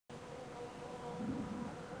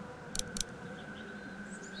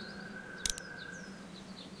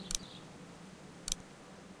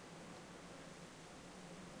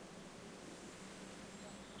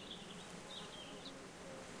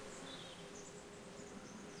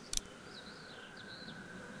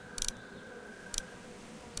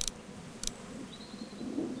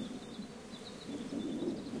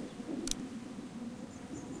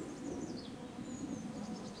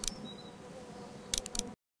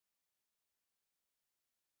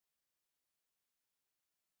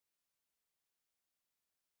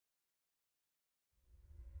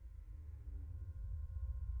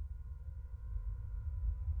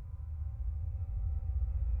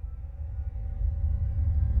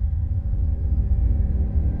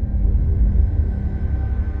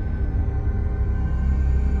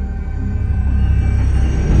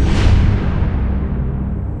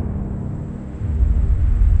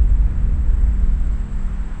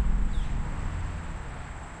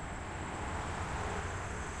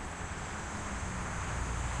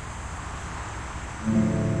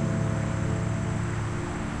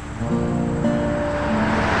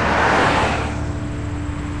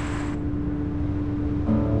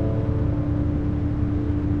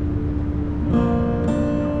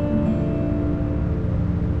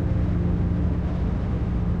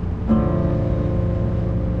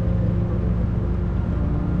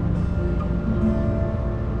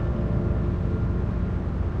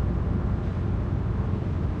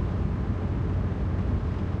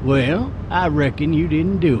Well, I reckon you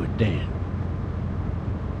didn't do it then.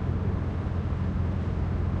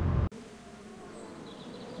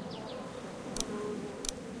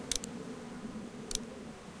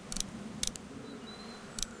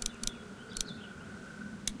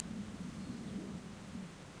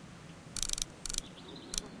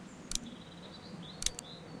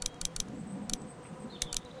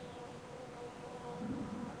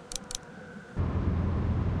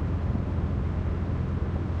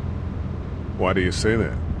 Why do you say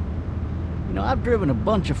that? You know, I've driven a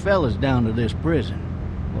bunch of fellas down to this prison.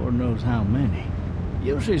 Lord knows how many.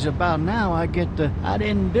 Usually it's about now I get the, I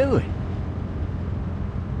didn't do it.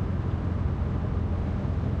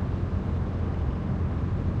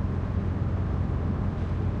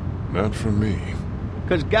 Not from me.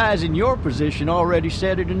 'Cause guys in your position already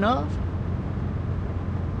said it enough.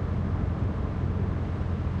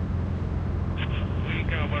 We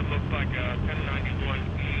got what looks like a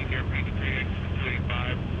 1091E near Peachtree exit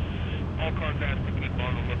 285. All cars asked to keep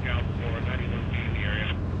on the lookout for 91B in the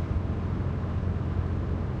area.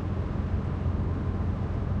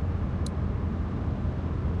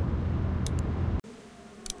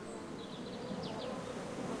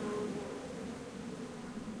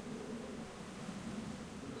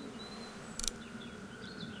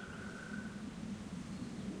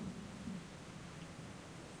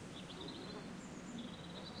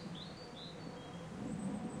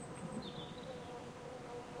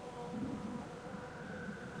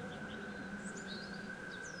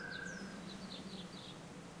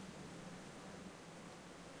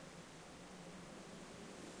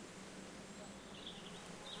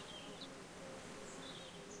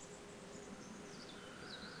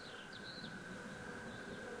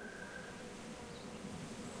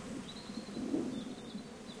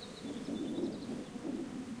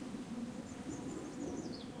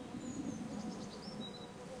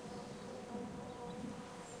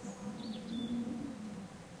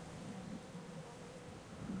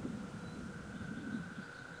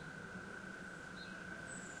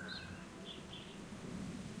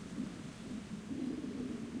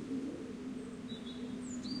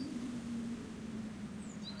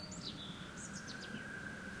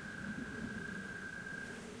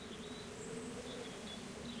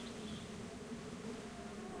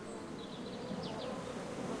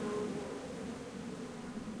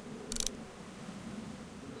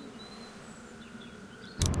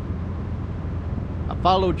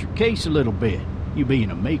 Followed your case a little bit, you being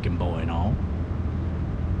a Macon boy and all.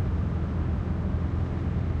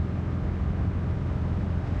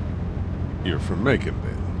 You're from Macon,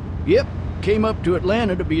 then? Yep, came up to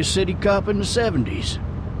Atlanta to be a city cop in the 70s.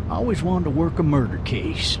 I always wanted to work a murder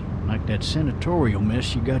case, like that senatorial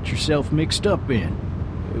mess you got yourself mixed up in.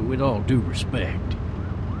 With all due respect.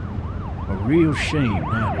 A real shame,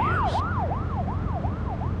 that is.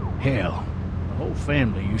 Hell, the whole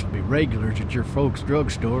family used to be regulars at your folks'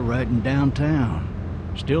 drugstore right in downtown.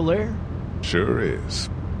 Still there? Sure is.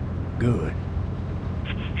 Good.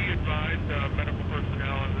 Be advised, medical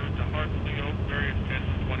personnel en route to Hartsfield, various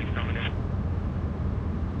 1020 coming in.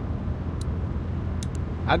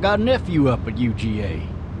 I got a nephew up at UGA.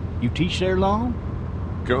 You teach there long?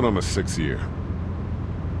 Going on my 6th year.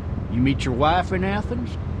 You meet your wife in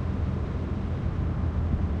Athens?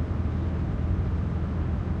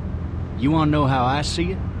 You want to know how I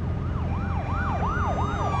see it?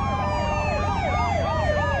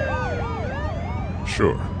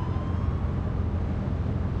 Sure.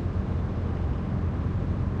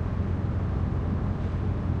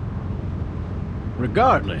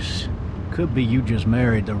 Regardless, could be you just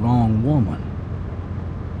married the wrong woman.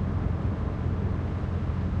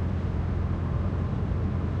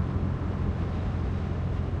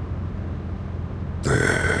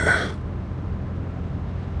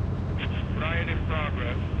 Riot in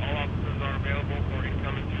progress. All officers are available for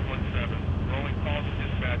incoming 217. Rolling calls and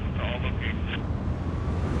dispatches to all locations.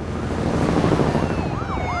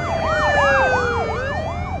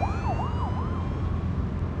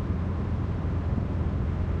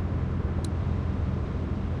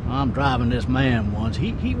 I'm driving this man once.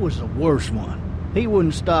 He was the worst one. He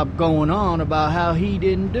wouldn't stop going on about how he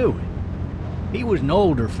didn't do it. He was an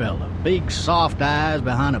older fella, big soft eyes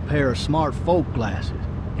behind a pair of smart folk glasses.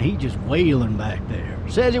 And he just wailing back there.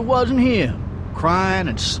 Says it wasn't him. Crying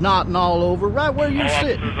and snotting all over right where you're All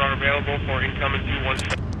sitting. officers are available for incoming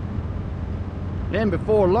 217. Then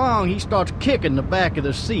before long, he starts kicking the back of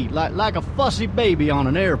the seat like a fussy baby on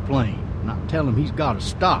an airplane. And I tell him he's got to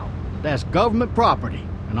stop. That's government property,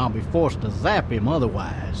 and I'll be forced to zap him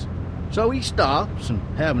otherwise. So he stops, and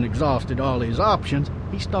having exhausted all his options,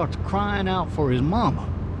 he starts crying out for his mama.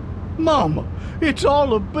 Mama, it's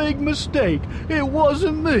all a big mistake. It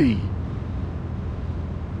wasn't me.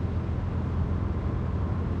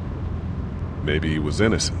 Maybe he was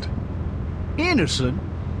innocent. Innocent?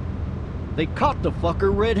 They caught the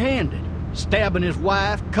fucker red-handed, stabbing his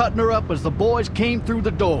wife, cutting her up as the boys came through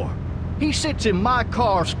the door. He sits in my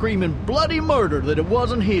car screaming bloody murder that it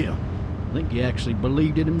wasn't him. I think he actually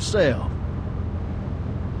believed it himself.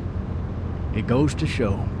 It goes to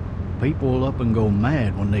show, people will up and go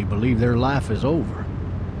mad when they believe their life is over.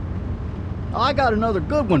 I got another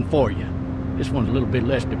good one for you. This one's a little bit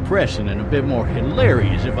less depressing and a bit more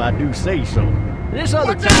hilarious, if I do say so. This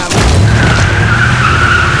other time...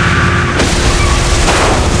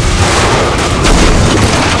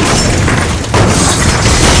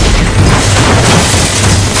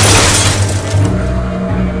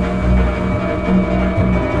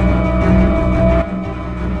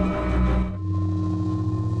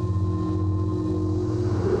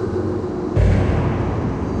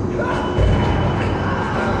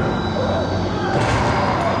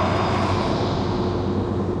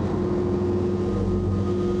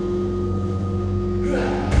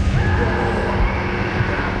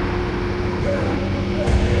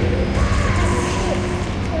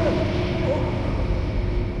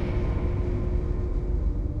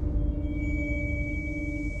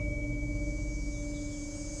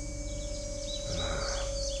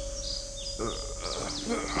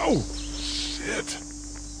 Oh, shit.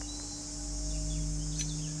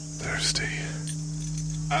 Thirsty.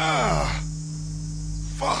 Ah!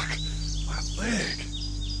 Fuck! My leg.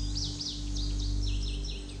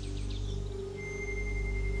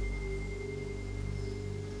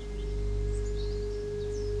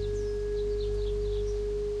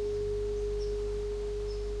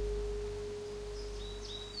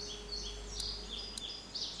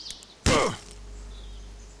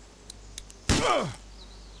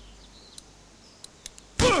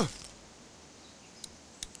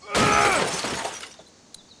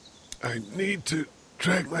 I need to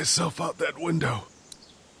drag myself out that window.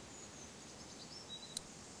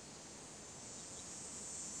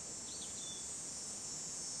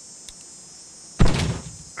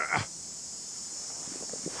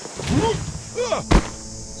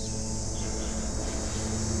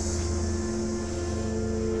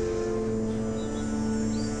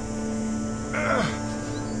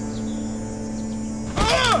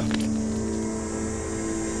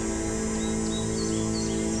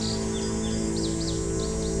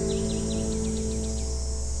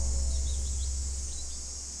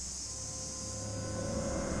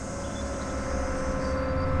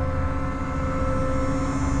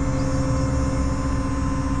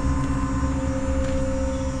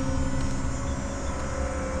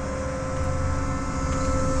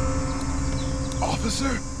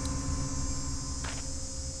 Officer?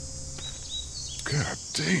 God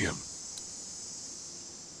damn.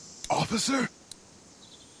 Officer?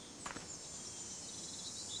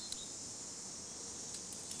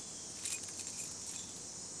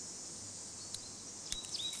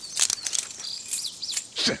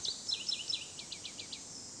 Shit.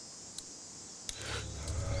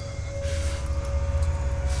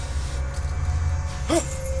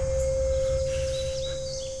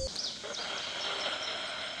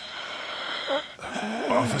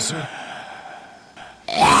 Officer?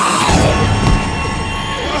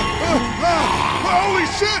 Holy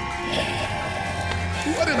shit!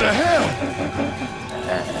 What in the hell?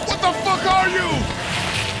 What the fuck are you?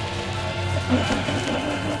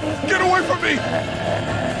 Get away from me!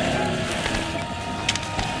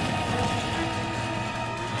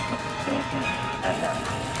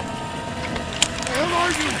 What the hell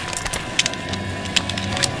are you?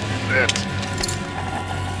 Shit!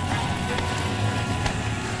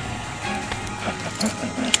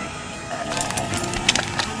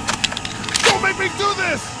 Don't make me do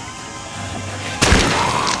this!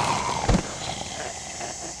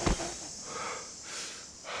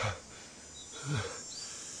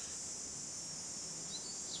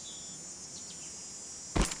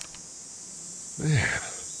 Man.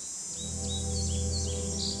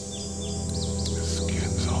 His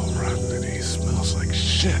skin's all rotten and he smells like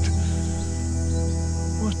shit.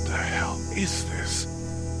 What the hell is this?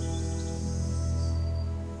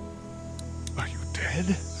 Are you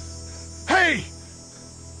dead? Hey!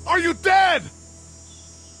 Are you dead?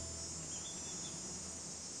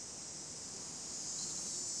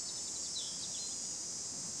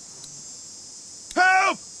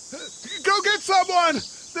 Help! Go get someone!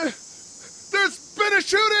 There's been a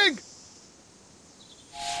shooting!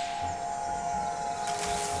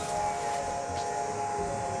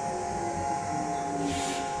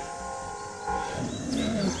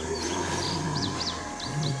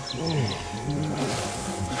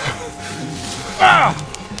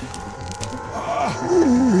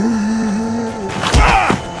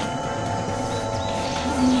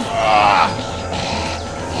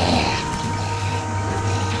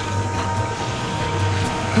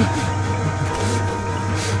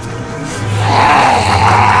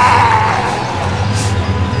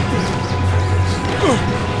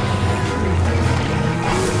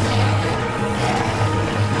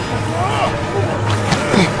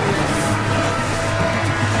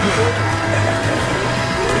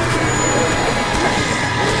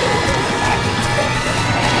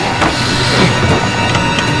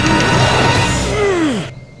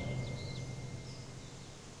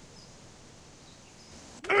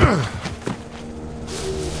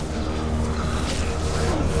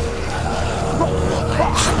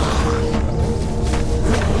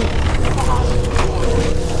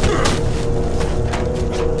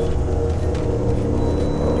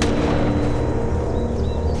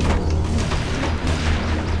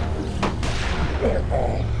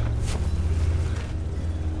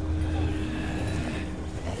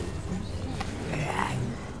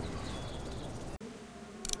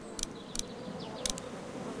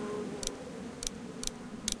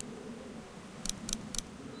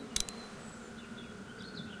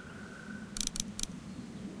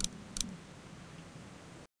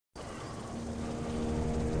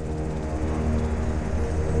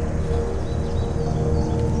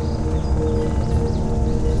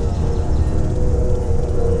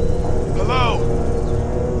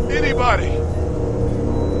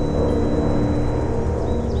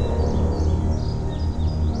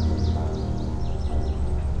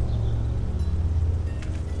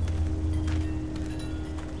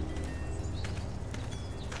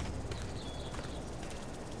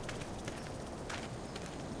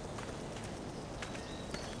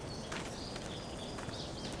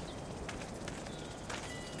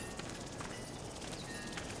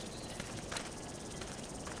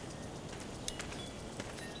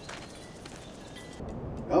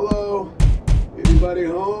 Hello? Anybody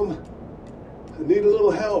home? I need a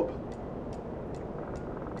little help.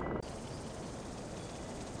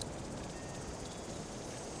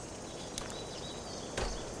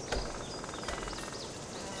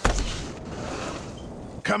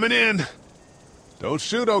 Coming in. Don't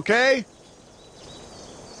shoot, okay?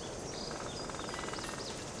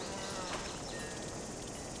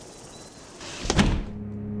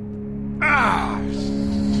 Ah!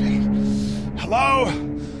 Shit. Hello?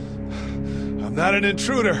 I'm not an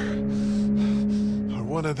intruder. Or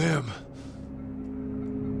one of them.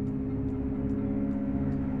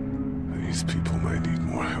 These people might need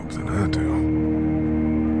more help than I do.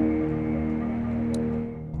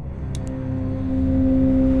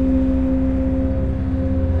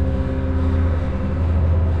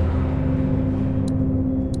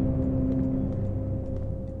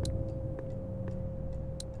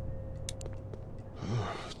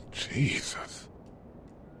 Jesus.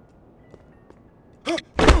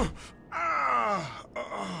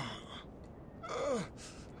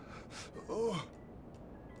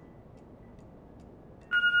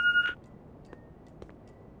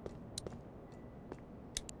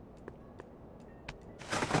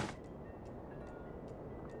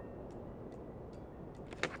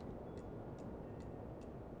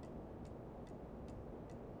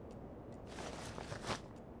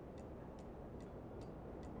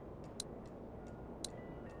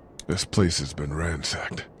 This place has been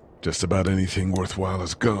ransacked. Just about anything worthwhile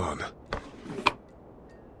is gone.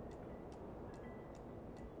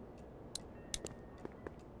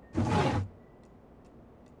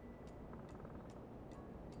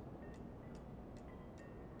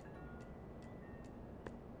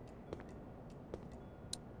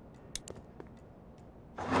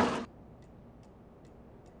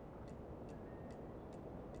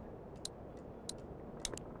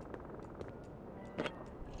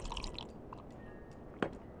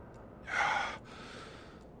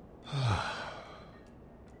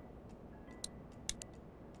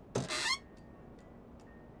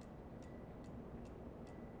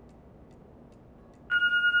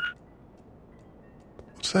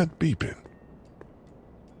 What's that beeping?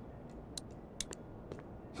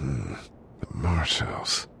 The Marsh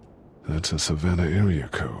House. That's a Savannah area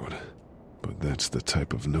code. But that's the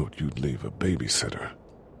type of note you'd leave a babysitter.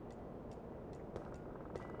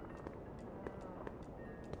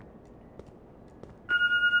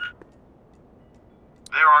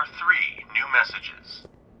 There are 3 new messages.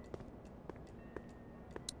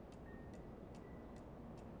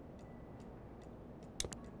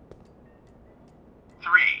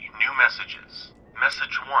 Messages.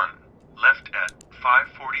 Message 1, left at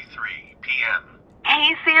 5:43 p.m.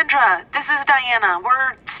 Hey, Sandra. This is Diana.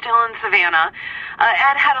 We're still in Savannah.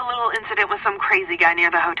 Ed had a little incident with some crazy guy near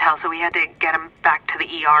the hotel, so we had to get him back to the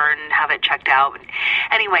ER and have it checked out.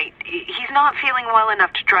 Anyway, he's not feeling well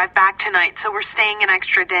enough to drive back tonight, so we're staying an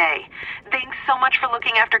extra day. Thanks so much for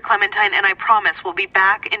looking after Clementine, and I promise we'll be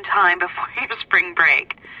back in time before your spring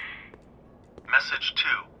break. Message 2,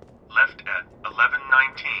 left at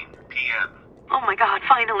 11:19 p.m. Oh my God,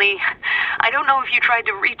 finally. I don't know if you tried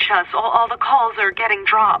to reach us. All the calls are getting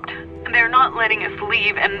dropped. They're not letting us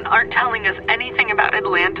leave and aren't telling us anything about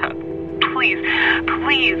Atlanta. Please,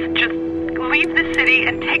 just leave the city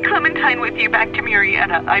and take Clementine with you back to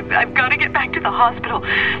Murrieta. I've got to get back to the hospital.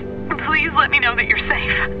 Please let me know that you're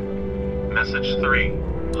safe. Message 3,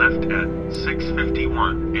 left at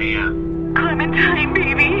 6:51 a.m. Clementine,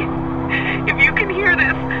 baby. If you can hear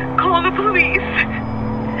this, call the police.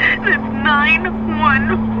 That's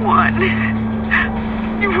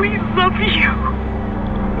 911. We love you.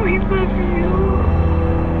 We love you.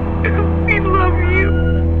 We love you.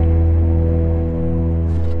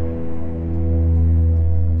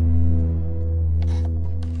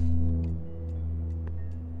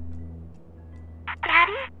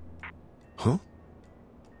 Daddy? Huh?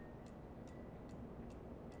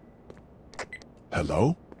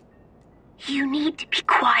 Hello? You need to be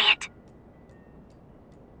quiet.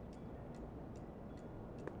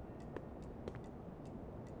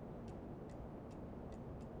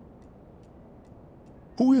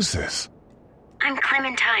 Who is this? I'm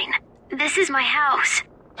Clementine. This is my house.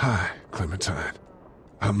 Hi, Clementine.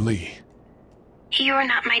 I'm Lee. You're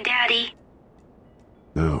not my daddy.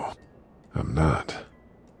 No, I'm not.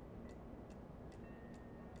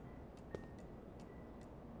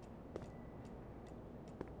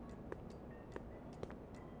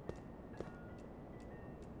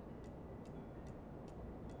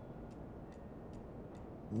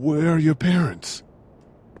 Where are your parents?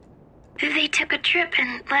 They took a trip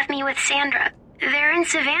and left me with Sandra. They're in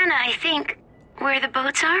Savannah, I think. Where the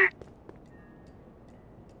boats are?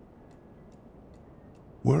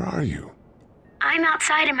 Where are you? I'm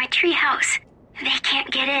outside in my treehouse. They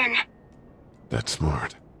can't get in. That's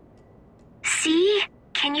smart. See?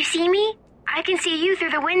 Can you see me? I can see you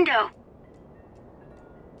through the window.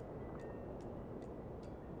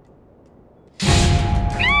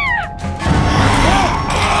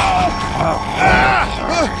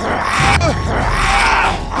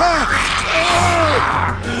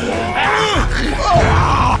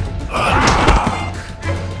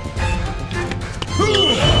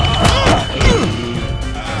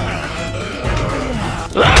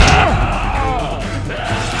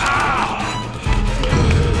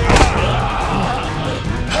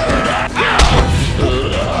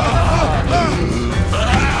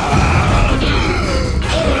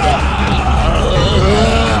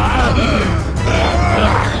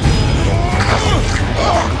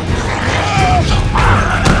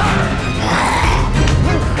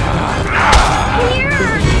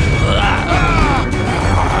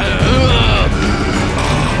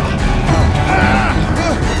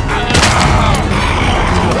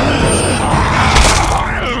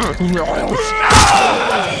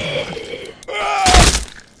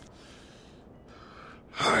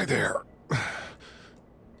 Hi there.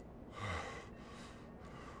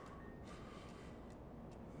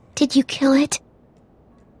 Did you kill it?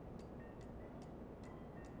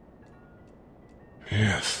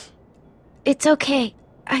 Yes. It's okay.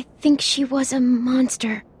 I think she was a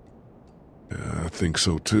monster. I think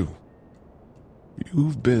so too.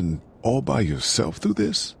 You've been all by yourself through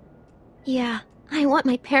this? Yeah, I want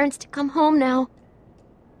my parents to come home now.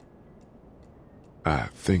 I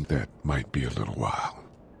think that might be a little while,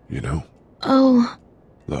 you know? Oh.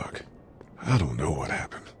 Look, I don't know what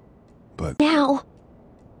happened, but... Now.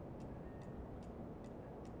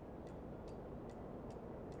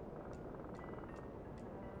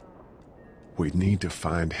 We need to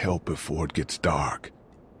find help before it gets dark.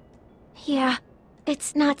 Yeah,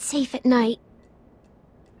 it's not safe at night.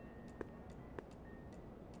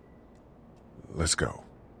 Let's go.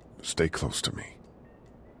 Stay close to me.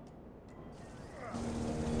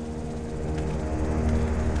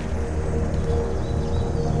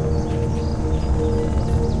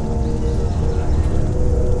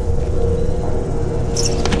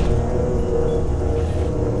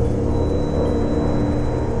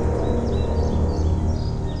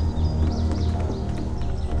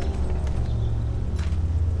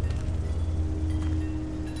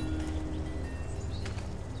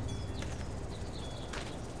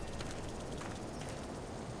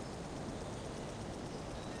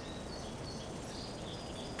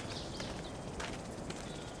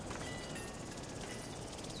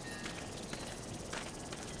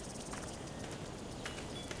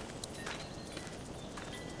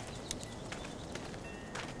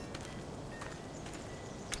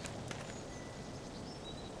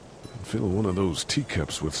 Fill one of those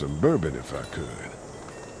teacups with some bourbon if I could.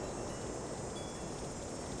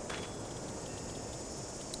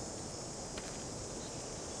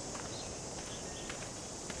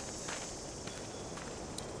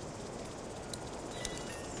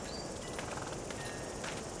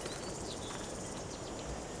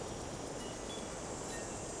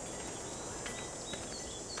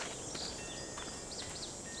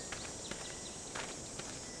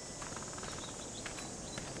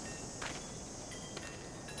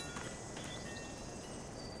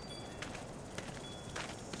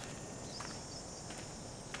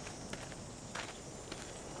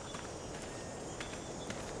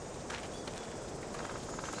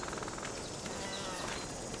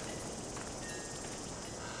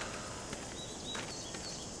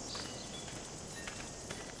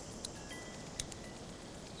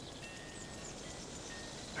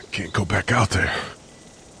 Can't go back out there.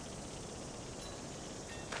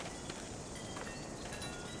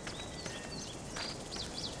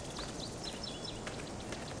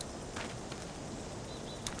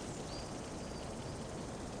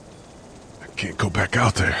 I can't go back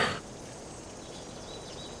out there.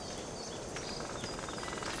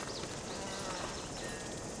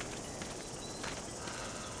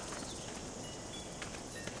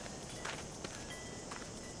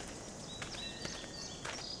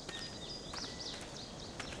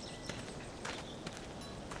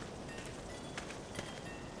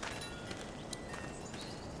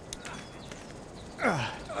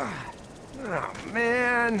 Oh,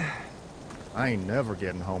 man. I ain't never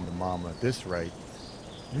getting home to Mama at this rate.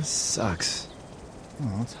 This sucks.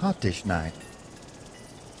 Oh, it's hot dish night.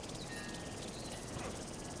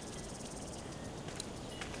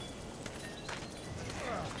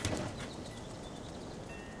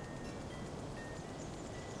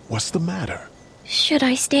 What's the matter? Should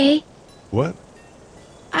I stay? What?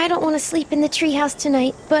 I don't want to sleep in the treehouse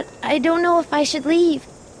tonight, but I don't know if I should leave.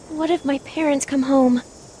 What if my parents come home?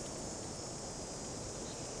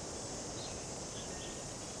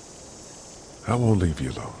 I won't leave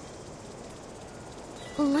you alone.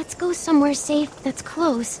 Let's go somewhere safe that's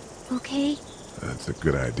close, okay? That's a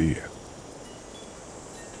good idea.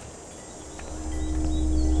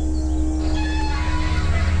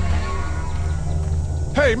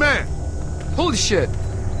 Hey, man! Holy shit!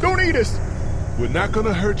 Don't eat us! We're not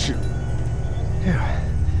gonna hurt you.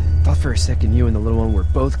 Yeah. Thought for a second you and the little one were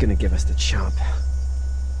both gonna give us the chomp.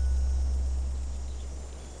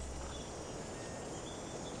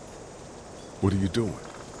 What are you doing?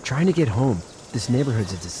 Trying to get home. This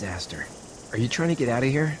neighborhood's a disaster. Are you trying to get out of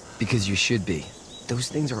here? Because you should be. Those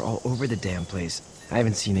things are all over the damn place. I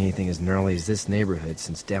haven't seen anything as gnarly as this neighborhood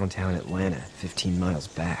since downtown Atlanta, 15 miles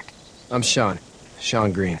back. I'm Sean.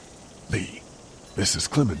 Sean Green. Lee, this is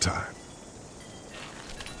Clementine.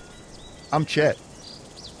 I'm Chet.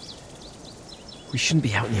 We shouldn't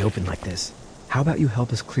be out in the open like this. How about you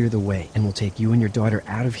help us clear the way, and we'll take you and your daughter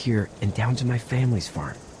out of here and down to my family's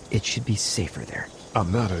farm. It should be safer there.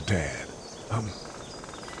 I'm not her dad. I'm...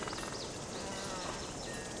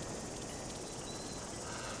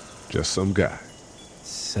 just some guy.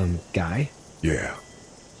 Some guy? Yeah.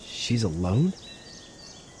 She's alone?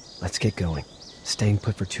 Let's get going. Staying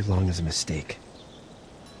put for too long is a mistake.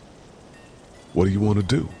 What do you want to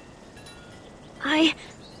do?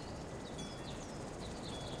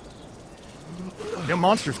 The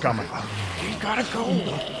monster's coming. We gotta go.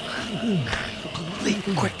 Lee,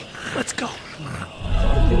 quick, let's go.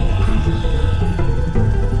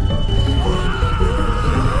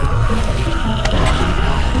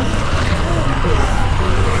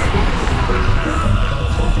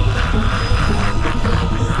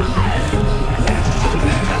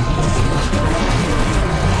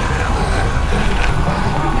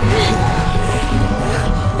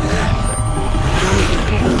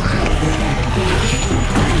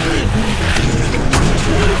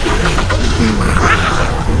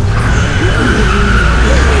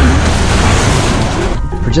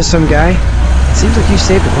 For just some guy, it seems like you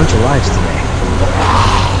saved a bunch of lives today.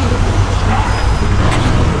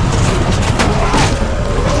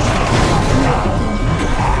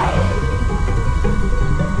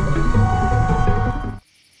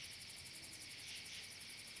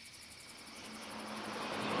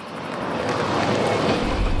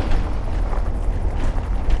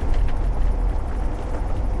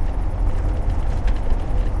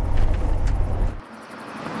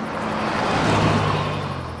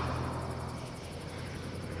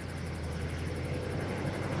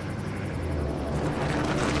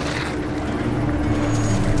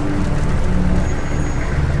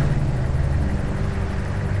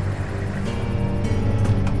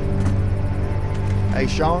 Hey,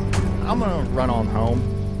 Sean, I'm gonna run on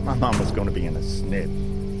home. My mama's gonna be in a snip.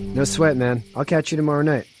 No sweat, man. I'll catch you tomorrow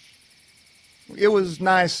night. It was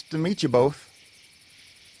nice to meet you both.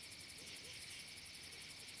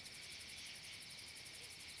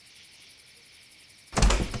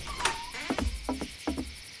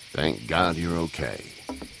 Thank God you're okay.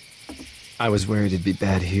 I was worried it'd be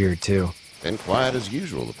bad here, too. Been quiet as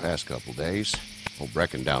usual the past couple days. Old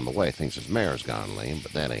Brecken down the way thinks his mare's gone lame,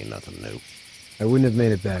 but that ain't nothing new. I wouldn't have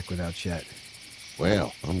made it back without Chet.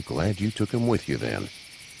 Well, I'm glad you took him with you then.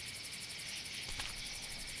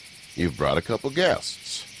 You've brought a couple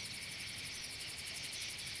guests.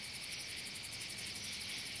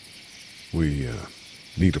 We,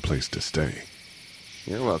 need a place to stay.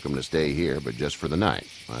 You're welcome to stay here, but just for the night.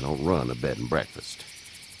 I don't run a bed and breakfast.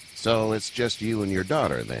 So it's just you and your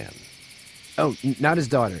daughter, then? Oh, not his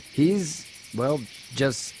daughter. He's, well,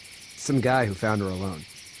 just some guy who found her alone.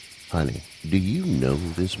 Honey, do you know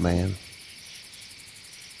this man?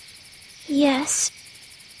 Yes.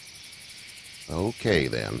 Okay,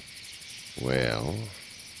 then. Well,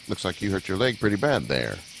 looks like you hurt your leg pretty bad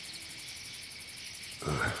there.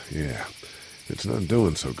 Yeah, it's not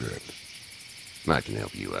doing so good. I can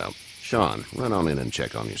help you out. Sean, run on in and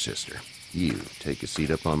check on your sister. You, take a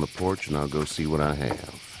seat up on the porch and I'll go see what I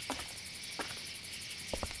have.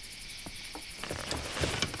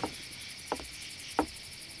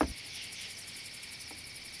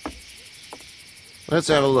 Let's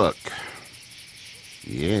have a look.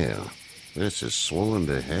 Yeah, this is swollen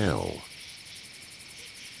to hell.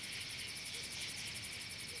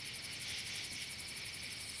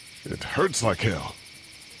 It hurts like hell.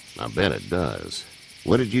 I bet it does.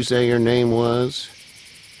 What did you say your name was?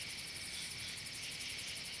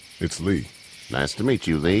 It's Lee. Nice to meet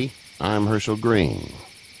you, Lee. I'm Herschel Green.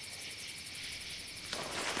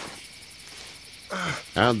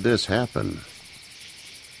 How'd this happen?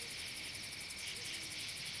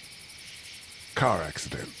 car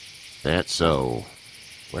accident. That's so.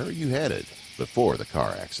 Where are you headed before the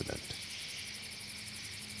car accident?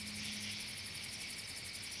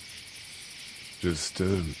 Just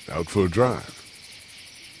out for a drive.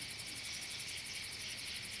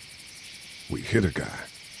 We hit a guy.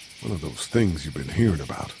 One of those things you've been hearing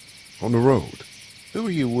about. On the road. Who are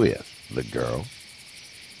you with? The girl?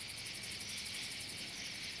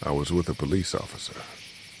 I was with a police officer.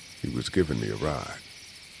 He was giving me a ride.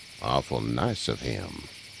 Awful nice of him.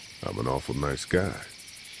 I'm an awful nice guy.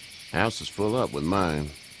 House is full up with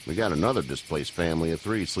mine. We got another displaced family of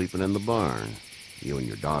 3 sleeping in the barn. You and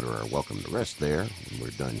your daughter are welcome to rest there when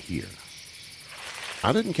we're done here.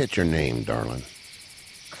 I didn't catch your name, darling.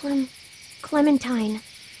 Clementine.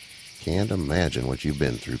 Can't imagine what you've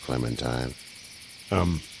been through, Clementine.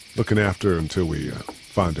 I'm looking after her until we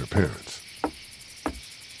find her parents.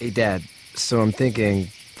 Hey, Dad, so I'm thinking,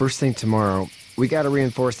 first thing tomorrow, we gotta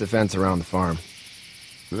reinforce the fence around the farm.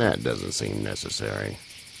 That doesn't seem necessary.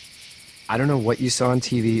 I don't know what you saw on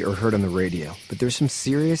TV or heard on the radio, but there's some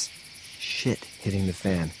serious shit hitting the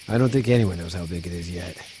fan. I don't think anyone knows how big it is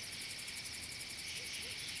yet.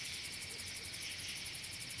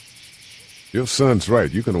 Your son's right.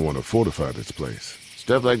 You're gonna want to fortify this place.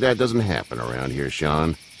 Stuff like that doesn't happen around here,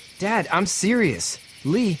 Sean. Dad, I'm serious.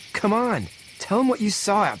 Lee, come on. Tell him what you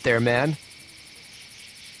saw out there, man.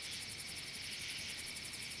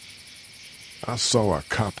 I saw a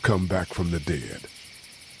cop come back from the dead.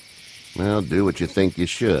 Well, do what you think you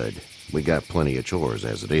should. We got plenty of chores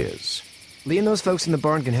as it is. Lee and those folks in the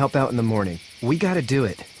barn can help out in the morning. We gotta do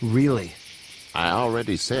it. Really. I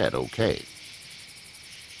already said okay.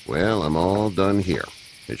 Well, I'm all done here.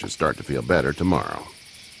 It should start to feel better tomorrow.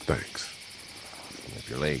 Thanks. If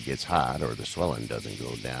your leg gets hot or the swelling doesn't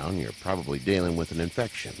go down, you're probably dealing with an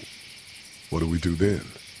infection. What do we do then?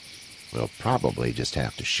 We'll probably just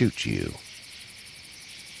have to shoot you.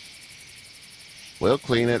 We'll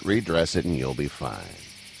clean it, redress it, and you'll be fine.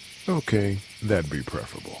 Okay, that'd be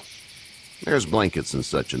preferable. There's blankets and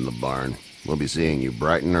such in the barn. We'll be seeing you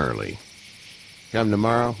bright and early. Come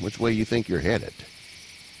tomorrow, which way you think you're headed?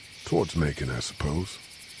 Towards Macon, I suppose.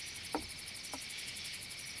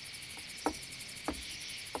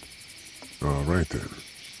 All right, then.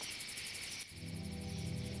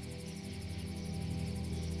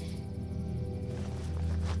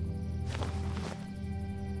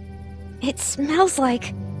 It smells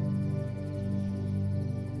like...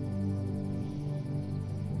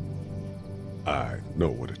 I know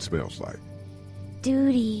what it smells like.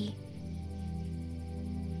 duty.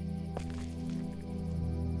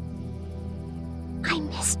 I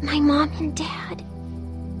miss my mom and dad.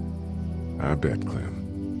 I bet,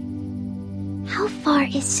 Clem. How far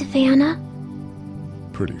is Savannah?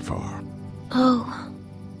 Pretty far. Oh,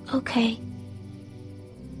 okay.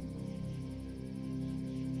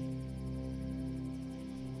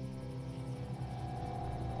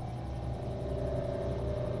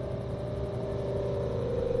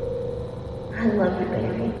 I love you,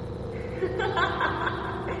 baby.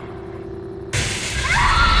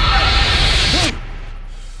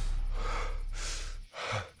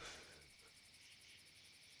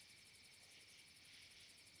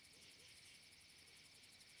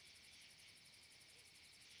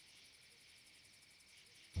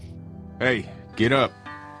 Hey, get up.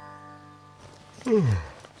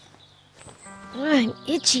 I'm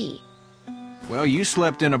itchy. Well, you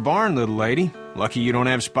slept in a barn, little lady. Lucky you don't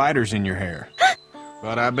have spiders in your hair.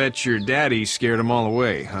 But I bet your daddy scared them all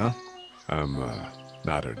away, huh? I'm,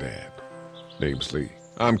 not her dad. Name's Lee.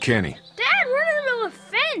 I'm Kenny. Dad, we're in the middle of a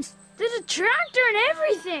fence. There's a tractor and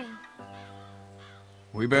everything.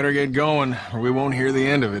 We better get going, or we won't hear the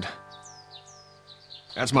end of it.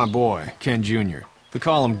 That's my boy, Ken Jr. We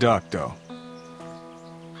call him Duck, though.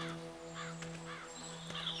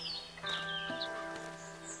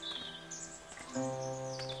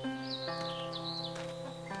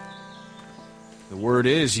 The word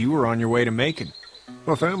is you were on your way to Macon.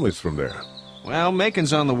 My family's from there. Well,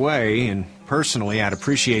 Macon's on the way, and personally, I'd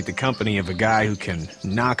appreciate the company of a guy who can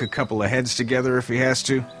knock a couple of heads together if he has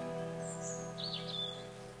to.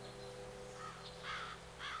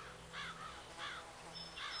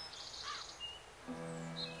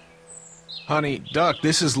 Honey, Duck,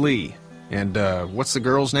 this is Lee. And, what's the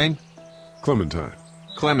girl's name? Clementine.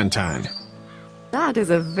 Clementine. That is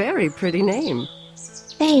a very pretty name.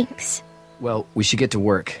 Thanks. Well, we should get to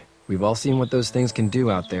work. We've all seen what those things can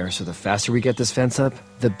do out there, so the faster we get this fence up,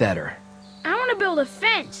 the better. I want to build a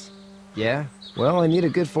fence. Yeah? Well, I need a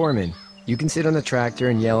good foreman. You can sit on the tractor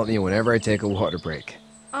and yell at me whenever I take a water break.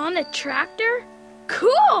 On the tractor?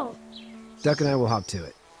 Cool! Duck and I will hop to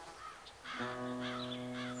it.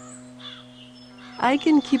 I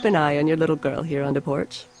can keep an eye on your little girl here on the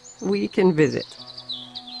porch. We can visit.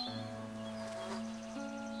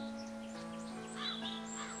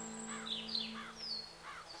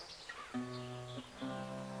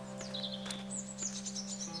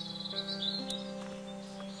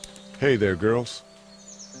 Hey there, girls.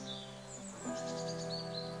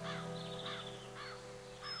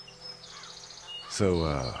 So,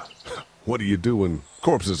 what do you do when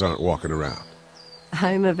corpses aren't walking around?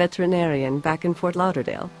 I'm a veterinarian back in Fort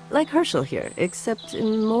Lauderdale. Like Herschel here, except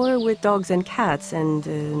more with dogs and cats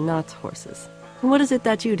and not horses. What is it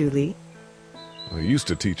that you do, Lee? I used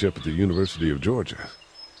to teach up at the University of Georgia.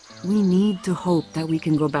 We need to hope that we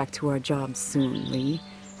can go back to our jobs soon, Lee.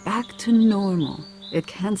 Back to normal. It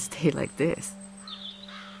can't stay like this.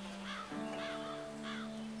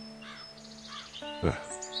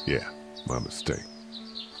 Yeah, my mistake.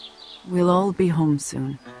 We'll all be home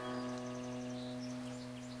soon.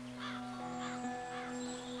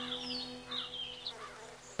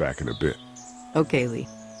 Back in a bit. Okay, Lee.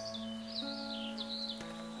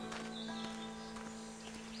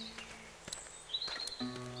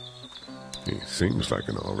 He seems like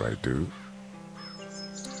an alright dude.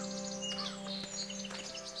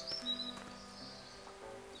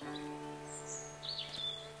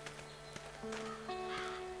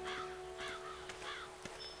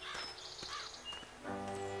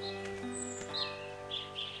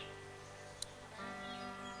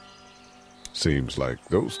 Seems like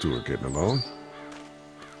those two are getting along.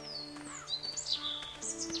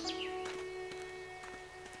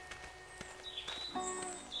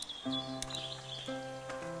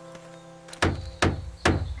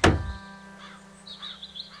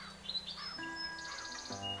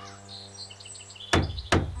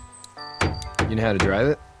 You know how to drive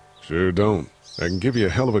it? Sure don't. I can give you a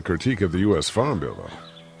hell of a critique of the U.S. Farm Bill, though.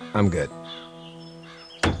 I'm good.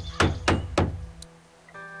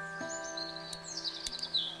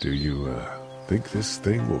 Do you, think this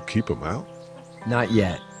thing will keep them out? Not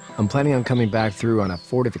yet. I'm planning on coming back through on a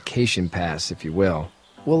fortification pass, if you will.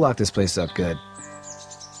 We'll lock this place up good.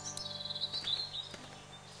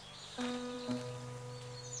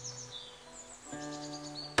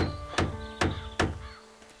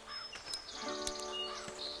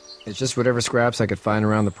 It's just whatever scraps I could find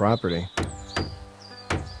around the property.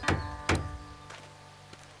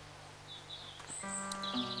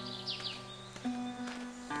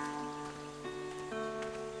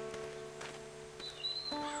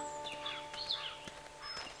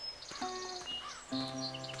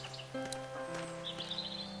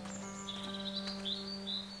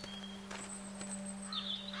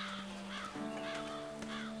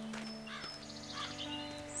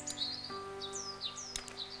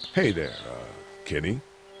 Hey there, Kenny.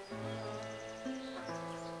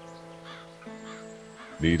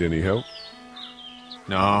 Need any help?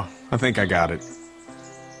 No, I think I got it.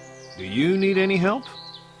 Do you need any help?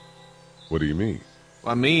 What do you mean?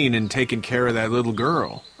 I mean, in taking care of that little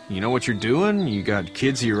girl. You know what you're doing? You got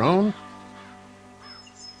kids of your own?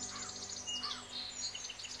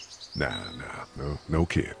 Nah, no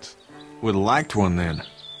kids. Would've liked one then.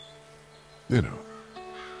 You know.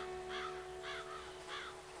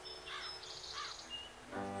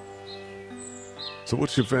 So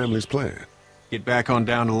what's your family's plan? Get back on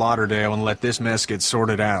down to Lauderdale and let this mess get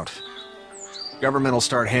sorted out. Government will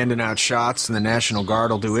start handing out shots and the National Guard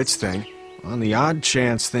will do its thing. On the odd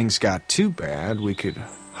chance things got too bad, we could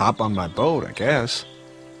hop on my boat, I guess.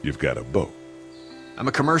 You've got a boat? I'm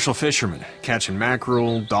a commercial fisherman, catching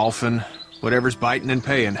mackerel, dolphin, whatever's biting and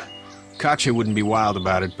paying. Katya wouldn't be wild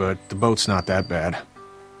about it, but the boat's not that bad.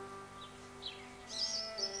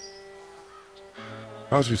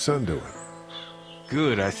 How's your son doing?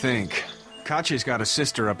 Good, I think. Katya's got a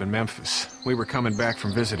sister up in Memphis. We were coming back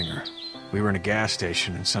from visiting her. We were in a gas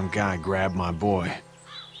station and some guy grabbed my boy.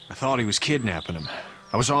 I thought he was kidnapping him.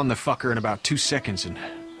 I was on the fucker in about 2 seconds and...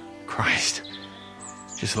 Christ.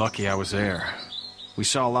 Just lucky I was there. We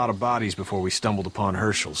saw a lot of bodies before we stumbled upon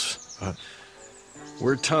Herschel's. But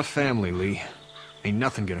we're a tough family, Lee. Ain't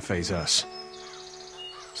nothing gonna faze us.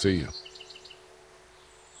 See you.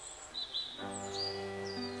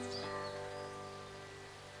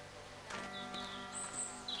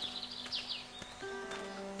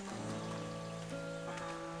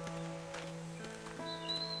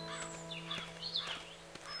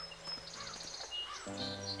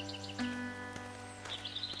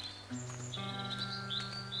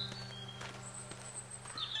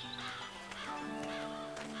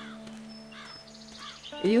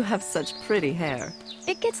 You have such pretty hair.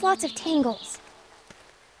 It gets lots of tangles.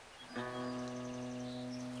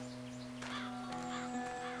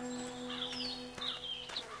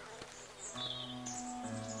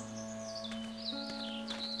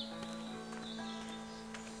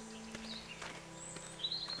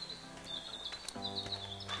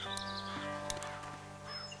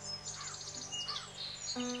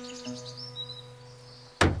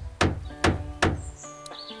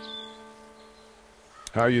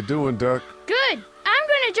 How you doing, Duck? Good. I'm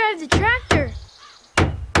gonna drive the tractor.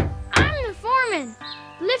 I'm the foreman.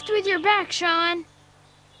 Lift with your back, Sean.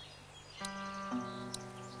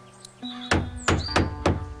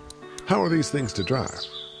 How are these things to drive?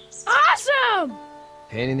 Awesome!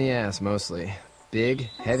 Pain in the ass, mostly. Big,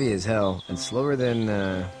 heavy as hell, and slower than,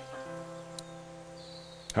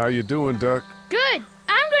 How you doing, Duck? Good.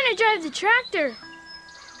 I'm gonna drive the tractor.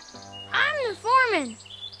 I'm the foreman.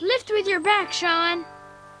 Lift with your back, Sean.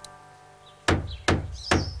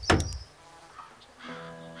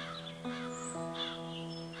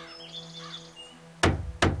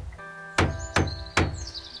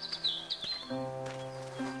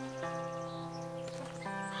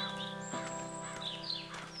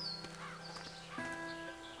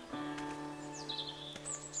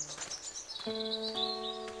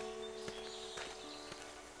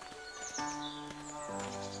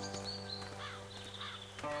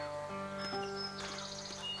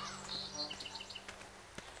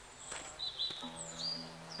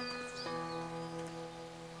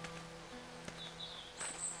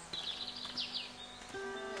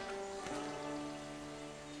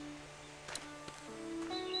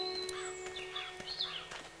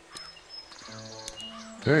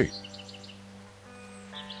 Hey.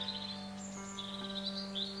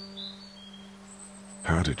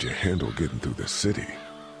 How did you handle getting through the city?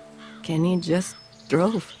 Kenny just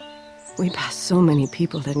drove. We passed so many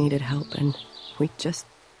people that needed help, and we just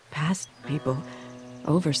passed people.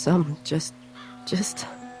 Over some, just...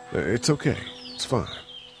 It's okay. It's fine.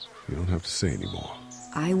 You don't have to say anymore.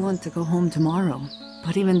 I want to go home tomorrow,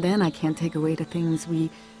 but even then I can't take away the things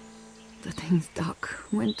Doc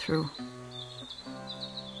went through.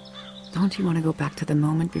 Don't you want to go back to the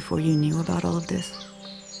moment before you knew about all of this?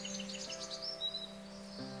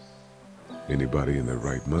 Anybody in their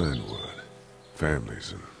right mind would.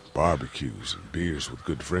 Families and barbecues and beers with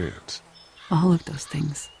good friends. All of those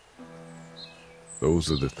things.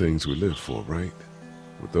 Those are the things we live for, right?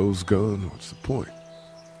 With those gone, what's the point?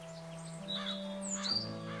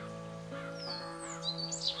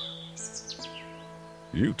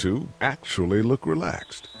 You two actually look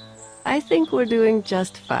relaxed. I think we're doing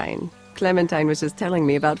just fine. Clementine was just telling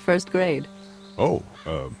me about first grade. Oh,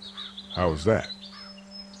 how was that?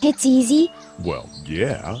 It's easy. Well,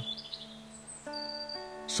 yeah.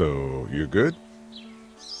 So, you're good?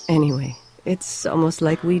 Anyway, it's almost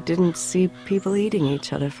like we didn't see people eating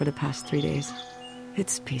each other for the past 3 days.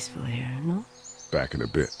 It's peaceful here, no? Back in a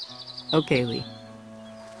bit. Okay, Lee.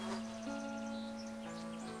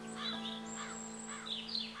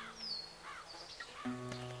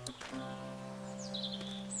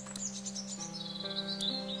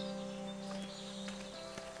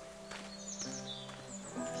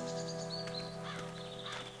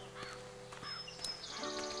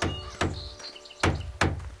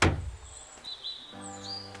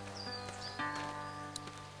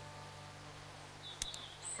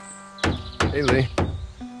 Hey, Lee.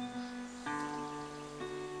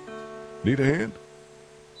 Need a hand?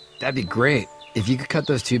 That'd be great. If you could cut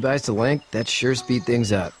those 2x to length, that'd sure speed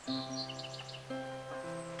things up.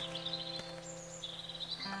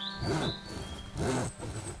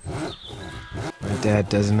 My dad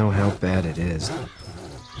doesn't know how bad it is.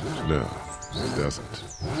 No, he doesn't.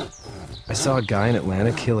 I saw a guy in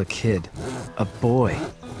Atlanta kill a kid. A boy.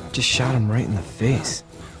 Just shot him right in the face.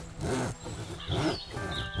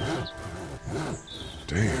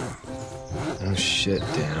 Damn. Oh shit,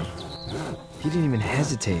 damn. He didn't even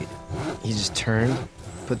hesitate. He just turned,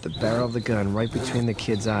 put the barrel of the gun right between the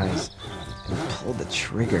kid's eyes, and pulled the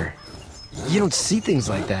trigger. You don't see things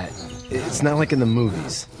like that. It's not like in the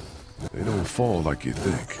movies. They don't fall like you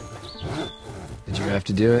think. Did you have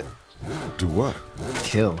to do it? Do what?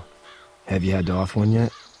 Kill. Have you had to off one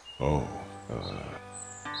yet? Oh,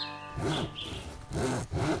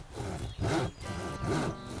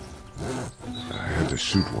 I had to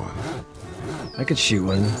shoot one. I could shoot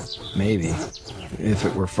one, maybe, if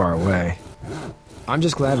it were far away. I'm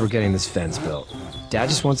just glad we're getting this fence built. Dad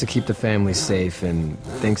just wants to keep the family safe and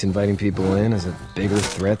thinks inviting people in is a bigger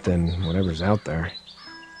threat than whatever's out there.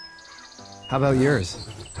 How about yours?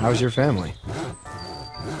 How's your family?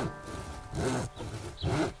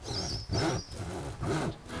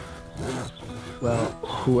 Well,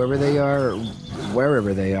 whoever they are,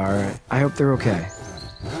 wherever they are, I hope they're okay.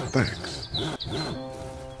 Thanks.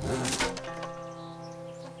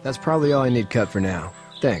 That's probably all I need cut for now.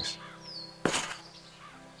 Thanks.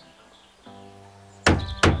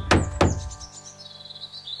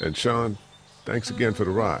 And Sean, thanks again for the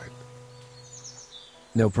ride.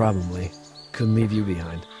 No problem, Lee. Couldn't leave you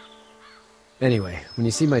behind. Anyway, when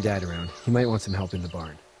you see my dad around, he might want some help in the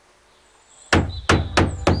barn.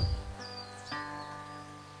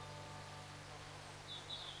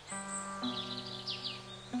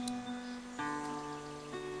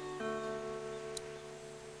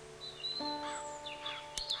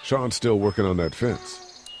 Sean's still working on that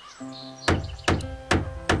fence.